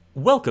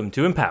Welcome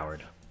to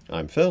Empowered.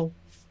 I'm Phil.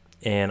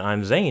 And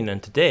I'm Zane,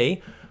 and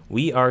today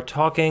we are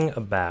talking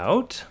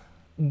about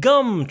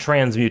gum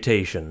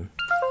transmutation.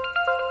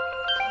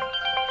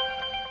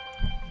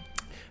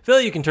 Phil,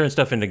 you can turn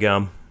stuff into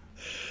gum.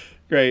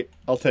 Great,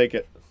 I'll take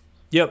it.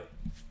 Yep,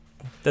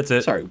 that's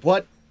it. Sorry,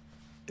 what?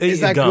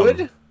 Is that gum.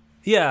 good?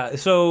 Yeah,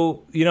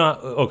 so,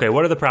 okay,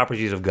 what are the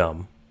properties of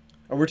gum?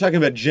 We're talking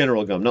about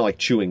general gum, not like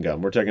chewing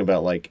gum. We're talking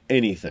about like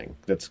anything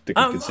that can be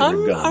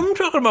considered gum. I'm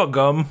talking about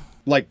gum.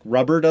 Like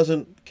rubber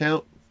doesn't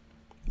count?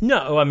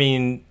 No, I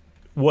mean,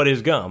 what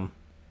is gum?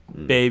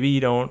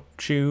 Baby, don't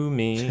chew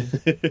me.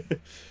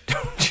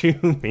 Don't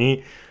chew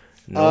me.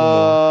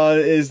 No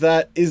Is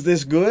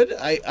this good?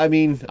 I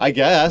mean, I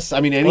guess.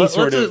 I mean, let's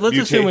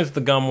assume it's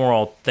the gum we're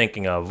all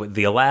thinking of.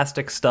 The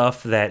elastic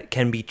stuff that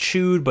can be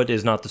chewed but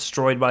is not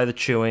destroyed by the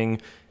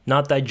chewing,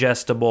 not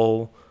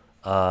digestible,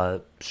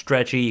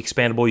 stretchy,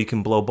 expandable, you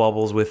can blow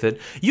bubbles with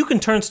it. You can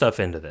turn stuff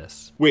into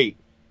this. Wait,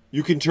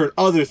 you can turn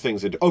other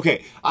things into...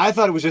 Okay, I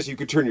thought it was just you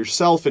could turn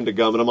yourself into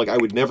gum, and I'm like, I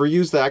would never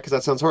use that because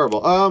that sounds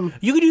horrible.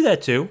 You could do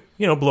that too.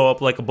 Blow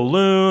up like a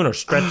balloon or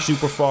stretch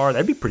super far.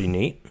 That'd be pretty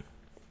neat.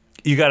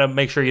 You got to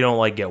make sure you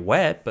don't get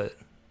wet, but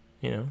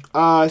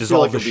I feel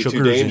like it'd be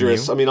too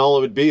dangerous. I mean, all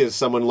it would be is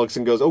someone looks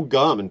and goes, "Oh,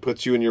 gum," and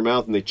puts you in your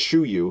mouth, and they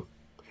chew you,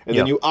 and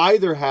then you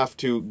either have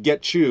to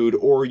get chewed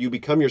or you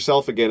become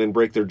yourself again and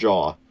break their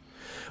jaw.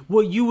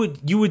 Well, you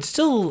would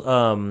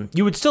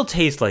still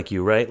taste like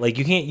you, right? Like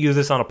you can't use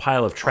this on a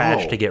pile of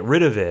trash to get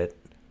rid of it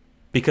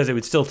because it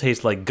would still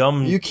taste like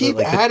gum. You keep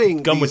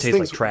adding gum these would taste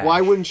things. like trash.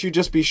 Why wouldn't you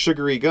just be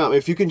sugary gum?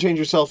 If you can change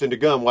yourself into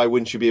gum, why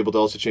wouldn't you be able to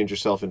also change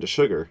yourself into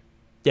sugar?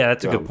 Yeah,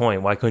 that's a good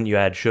point. Why couldn't you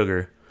add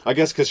sugar? I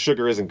guess because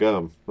sugar isn't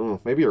gum.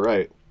 Maybe you're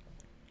right.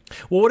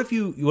 Well, what if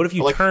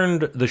you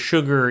turned the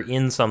sugar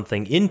in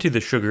something into the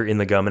sugar in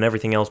the gum, and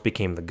everything else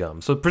became the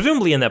gum? So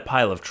presumably in that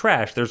pile of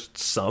trash, there's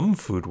some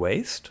food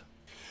waste.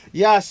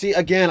 Yeah. See,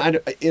 again,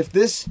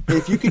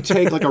 if you could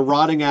take like a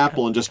rotting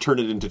apple and just turn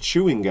it into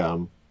chewing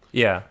gum.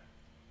 Yeah.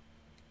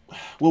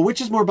 Well,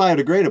 which is more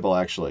biodegradable,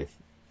 actually?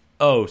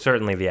 Oh,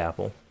 certainly the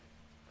apple.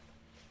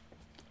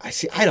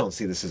 I don't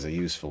see this as a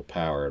useful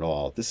power at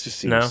all. This just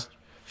seems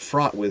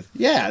fraught with,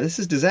 this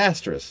is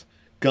disastrous.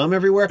 Gum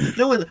everywhere.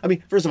 No one, I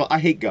mean, first of all, I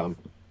hate gum.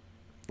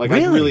 Like,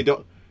 really? I really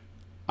don't.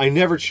 I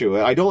never chew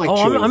it. I don't like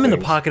chewing I'm in the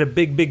things. pocket of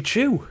Big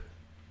Chew.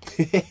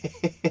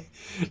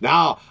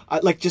 No,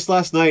 just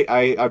last night,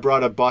 I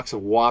brought a box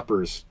of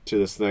Whoppers to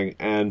this thing,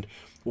 and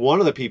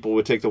one of the people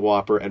would take the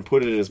Whopper and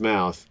put it in his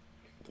mouth.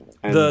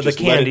 And the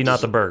candy,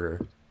 not the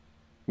burger.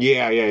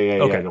 Yeah.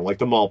 Okay. No, like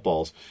the malt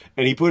balls.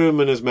 And he put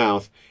them in his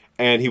mouth,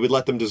 and he would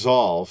let them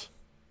dissolve,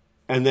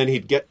 and then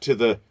he'd get to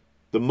the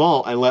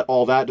malt and let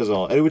all that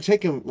dissolve. And it would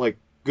take him like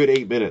good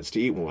 8 minutes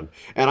to eat one.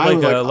 And I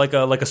was like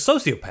a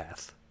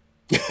sociopath.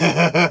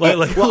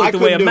 like the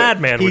way a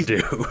madman would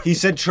do. He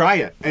said, "Try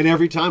it," and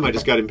every time I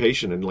just got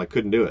impatient and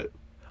couldn't do it.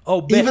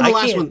 Oh, even the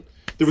last one.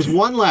 There was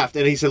one left,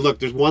 and he said, "Look,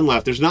 there's one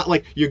left. There's not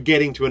like you're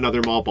getting to another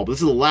malt ball. But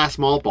this is the last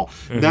malt ball.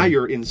 Mm-hmm. Now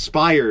you're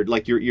inspired,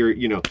 like you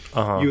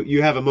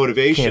have a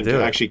motivation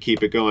to actually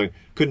keep it going."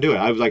 Couldn't do it.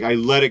 I was like, I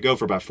let it go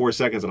for about 4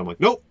 seconds, and I'm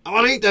like, "Nope, I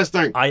want to eat this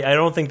thing." I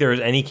don't think there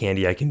is any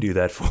candy I can do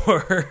that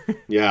for.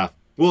 Yeah,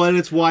 well, and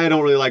it's why I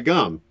don't really like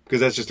gum because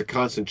that's just a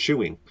constant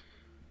chewing.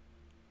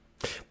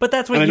 But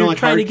that's what you're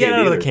trying to get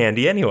out of the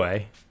candy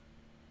anyway.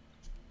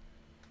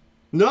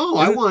 No,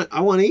 I want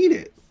to eat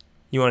it.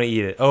 You want to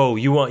eat it. Oh,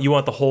 you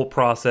want the whole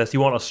process. You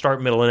want a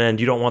start, middle, and end.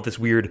 You don't want this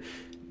weird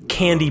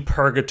candy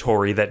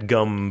purgatory that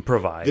gum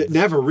provides. It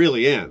never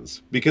really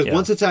ends because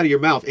once it's out of your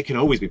mouth, it can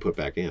always be put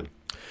back in.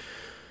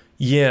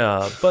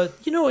 Yeah, but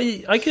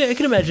I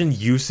can imagine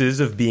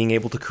uses of being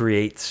able to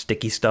create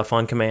sticky stuff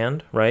on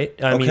command, right?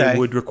 I mean, it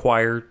would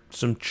require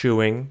some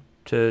chewing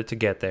to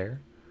get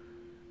there.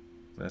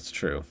 That's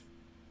true.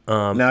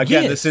 Now,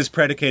 again, this is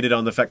predicated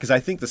on the fact, because I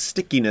think the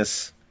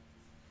stickiness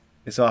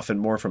is often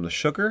more from the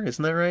sugar,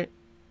 isn't that right?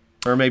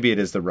 Or maybe it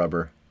is the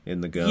rubber in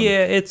the gum.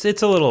 Yeah, it's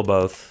a little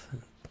both.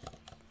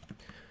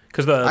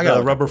 Because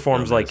the rubber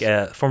forms like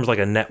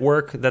a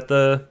network that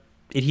the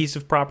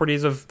adhesive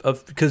properties of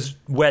because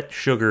wet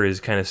sugar is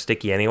kind of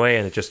sticky anyway,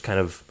 and it just kind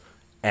of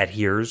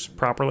adheres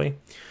properly.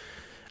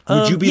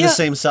 Would you be the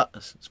same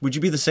size? Would you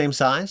be the same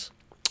size?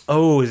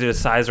 Oh, is it a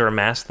size or a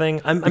mass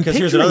thing? I'm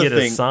picturing it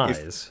as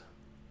size.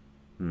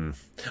 I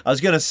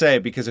was going to say,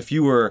 because if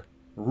you were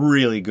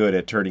really good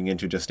at turning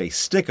into just a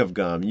stick of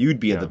gum, you'd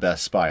be the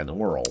best spy in the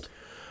world.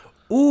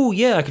 Ooh,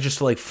 yeah, I could just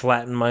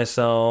flatten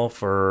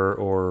myself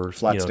or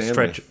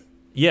stretch.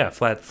 Yeah,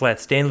 flat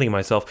Stanley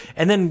myself.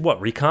 And then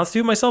what,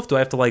 reconstitute myself? Do I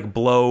have to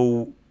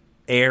blow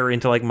air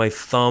into my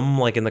thumb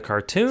like in the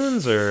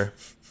cartoons, or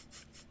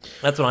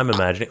that's what I'm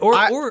imagining. Or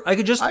I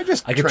could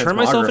turn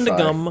myself into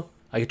gum.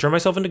 I could turn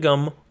myself into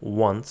gum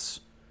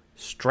once,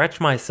 stretch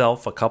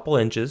myself a couple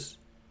inches,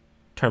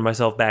 turn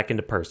myself back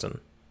into person.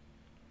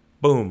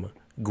 Boom.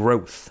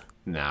 Growth.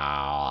 No,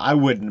 I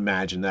wouldn't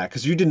imagine that,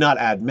 because you did not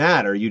add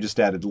matter, you just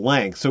added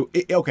length. So,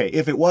 if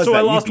it was so that... So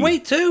I lost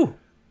weight, too.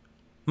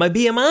 My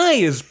BMI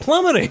is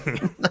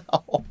plummeting.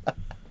 No.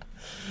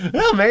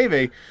 Well,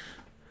 maybe.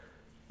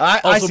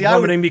 Also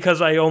plummeting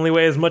because I only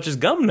weigh as much as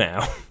gum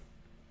now.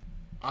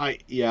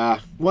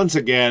 Once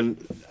again,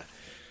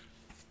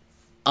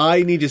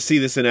 I need to see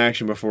this in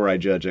action before I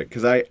judge it,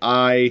 because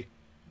hey,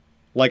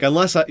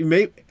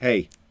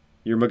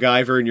 you're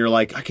MacGyver and you're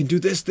like, I can do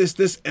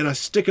this, and a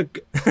stick of...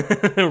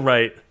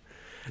 Right.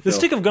 The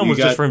stick of gum was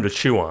just for him to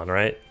chew on,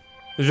 right?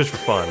 It was just for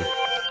fun.